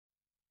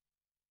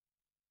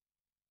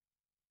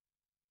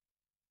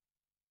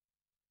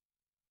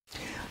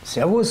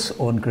Servus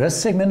und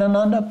grüß dich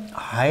miteinander.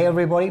 Hi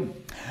everybody.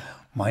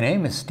 My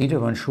name is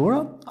Dieter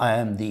Vanschura. I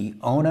am the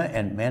owner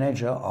and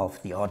manager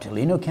of the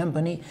Artelino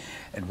company,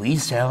 and we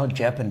sell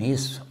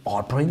Japanese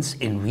art prints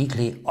in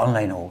weekly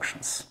online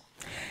auctions.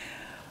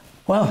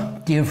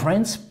 Well, dear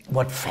friends,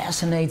 what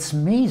fascinates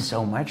me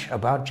so much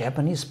about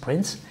Japanese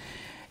prints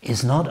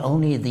is not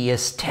only the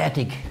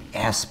aesthetic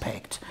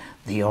aspect,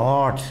 the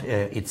art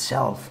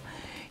itself.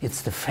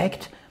 It's the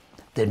fact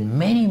that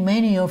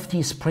many of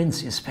these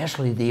prints,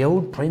 especially the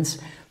old prints,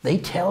 they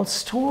tell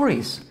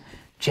stories.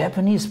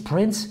 Japanese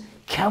prints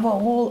cover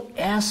all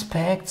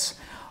aspects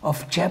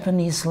of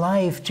Japanese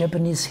life,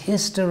 Japanese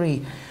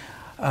history,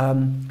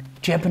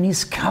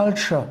 Japanese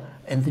culture,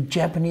 and the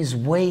Japanese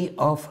way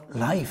of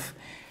life.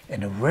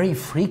 And a very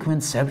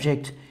frequent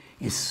subject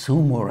is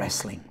sumo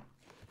wrestling.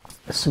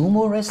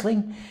 Sumo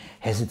wrestling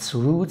has its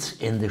roots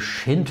in the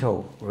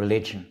Shinto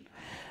religion.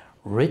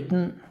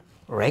 Written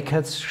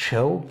records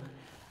show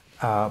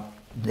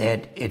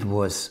that it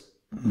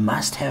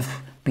must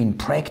have been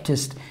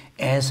practiced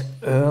as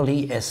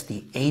early as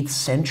the 8th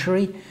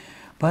century,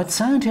 but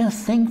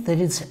scientists think that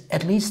it's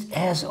at least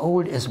as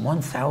old as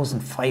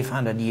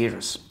 1,500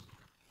 years.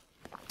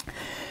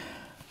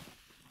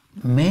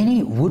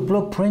 Many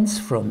woodblock prints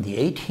from the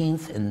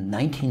 18th and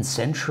 19th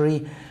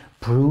century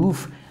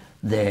prove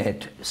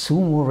that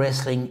sumo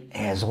wrestling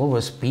has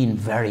always been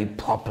very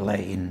popular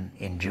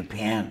in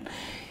Japan.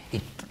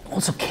 It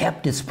also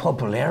kept its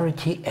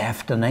popularity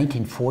after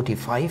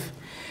 1945,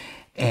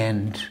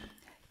 and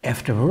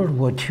after World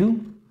War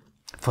II,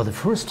 for the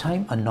first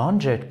time, a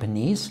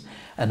non-Japanese,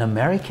 an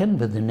American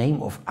with the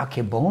name of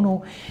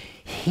Akebono,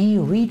 he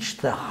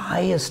reached the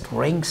highest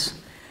ranks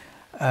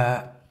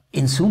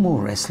in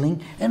sumo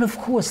wrestling, and of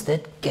course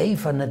that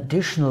gave an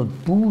additional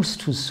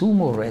boost to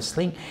sumo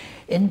wrestling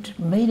and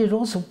made it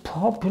also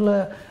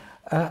popular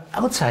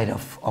outside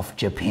of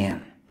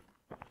Japan.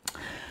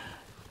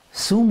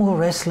 Sumo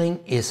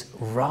wrestling is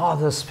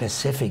rather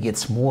specific.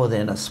 It's more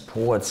than a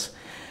sport.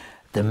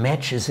 The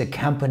match is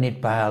accompanied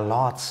by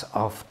lots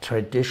of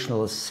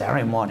traditional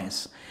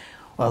ceremonies.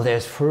 Well,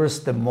 there's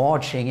first the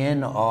marching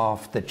in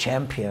of the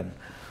champion.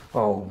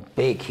 Oh,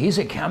 big. He's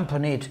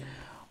accompanied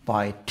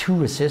by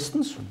 2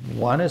 assistants.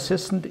 One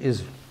assistant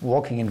is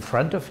walking in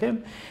front of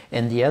him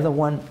and the other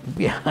one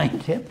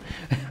behind him,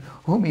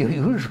 whom you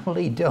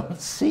usually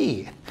don't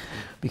see.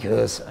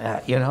 Because,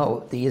 you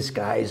know, these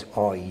guys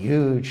are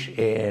huge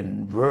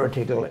in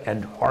vertical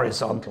and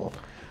horizontal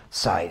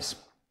size.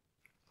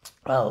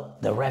 Well,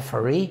 the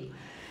referee,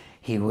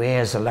 he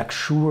wears a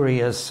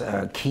luxurious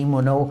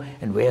kimono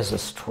and wears a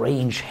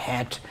strange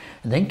hat.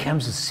 And then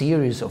comes a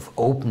series of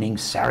opening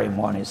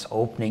ceremonies,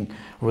 opening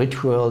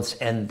rituals,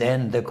 and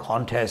then the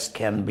contest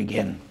can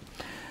begin.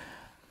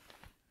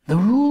 The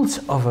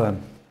rules of a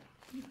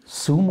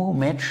sumo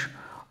match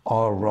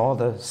are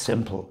rather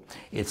simple.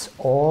 It's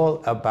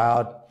all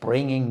about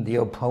bringing the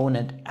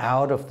opponent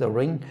out of the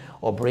ring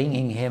or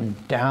bringing him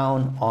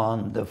down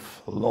on the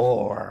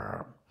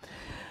floor.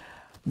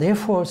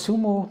 Therefore,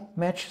 sumo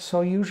matches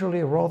are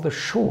usually rather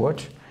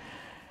short,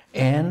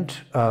 and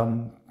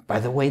by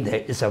the way,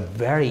 there is a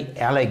very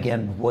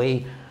elegant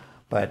way,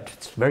 but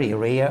it's very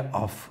rare,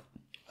 of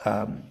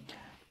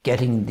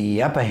getting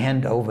the upper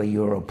hand over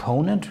your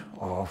opponent,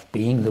 of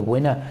being the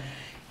winner,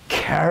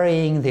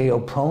 carrying the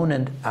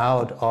opponent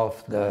out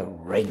of the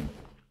ring.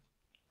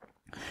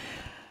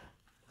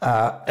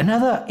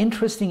 Another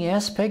interesting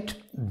aspect,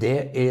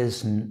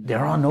 there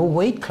are no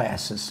weight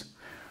classes.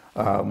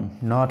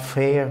 Not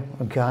fair,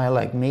 a guy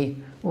like me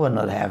will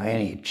not have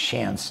any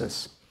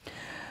chances.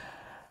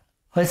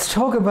 Let's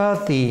talk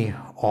about the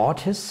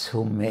artists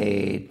who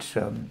made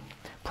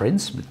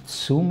prints with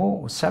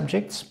sumo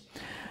subjects.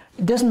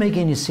 It doesn't make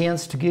any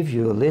sense to give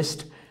you a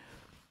list.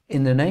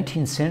 In the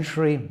 19th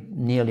century,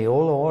 nearly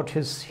all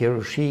artists,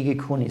 Hiroshige,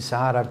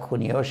 Kunisada,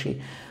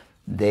 Kuniyoshi,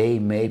 they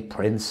made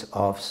prints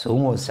of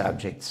sumo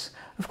subjects.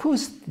 Of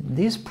course,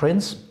 these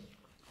prints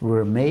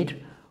were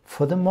made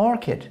for the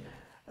market.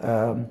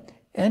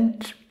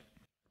 And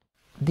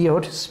the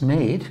artists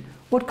made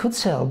what could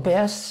sell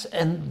best,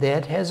 and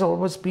that has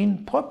always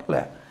been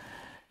popular.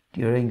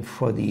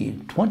 For the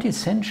 20th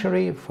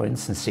century, for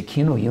instance,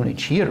 Sekino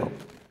Junichiro.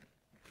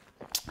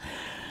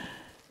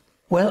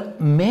 Well,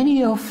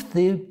 many of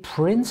the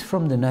prints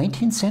from the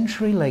 19th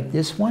century, like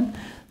this one,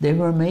 they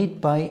were made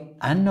by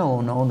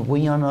unknown, or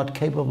we are not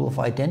capable of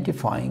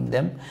identifying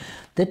them.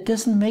 That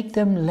doesn't make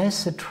them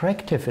less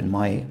attractive in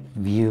my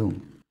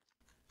view.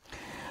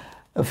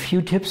 A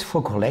few tips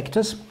for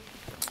collectors.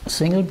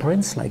 Single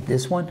prints like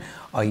this one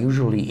are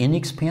usually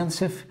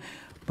inexpensive,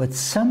 but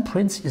some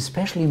prints,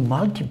 especially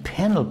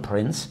multi-panel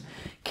prints,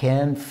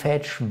 can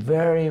fetch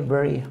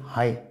very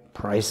high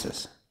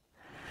prices.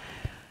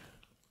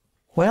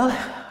 Well,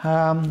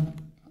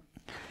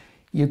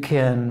 you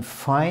can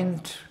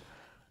find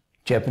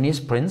Japanese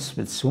prints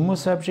with sumo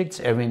subjects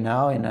every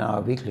now in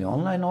our weekly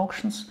online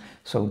auctions,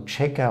 so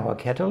check our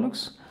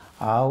catalogs.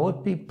 I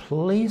would be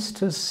pleased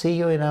to see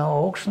you in our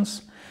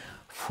auctions.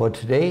 For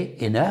today,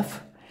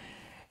 enough.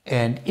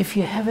 And if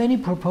you have any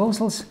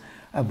proposals,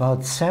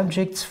 about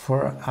subjects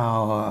for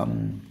our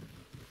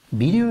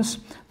videos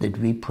that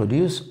we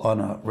produce on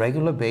a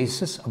regular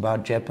basis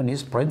about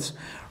Japanese prints,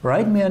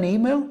 write me an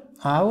email.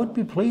 I would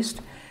be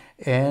pleased.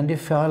 And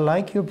if I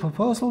like your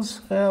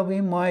proposals, we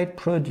might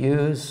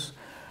produce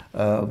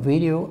a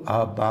video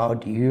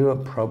about your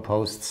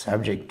proposed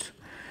subject.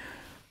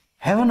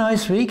 Have a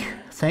nice week.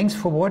 Thanks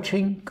for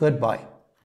watching. Goodbye.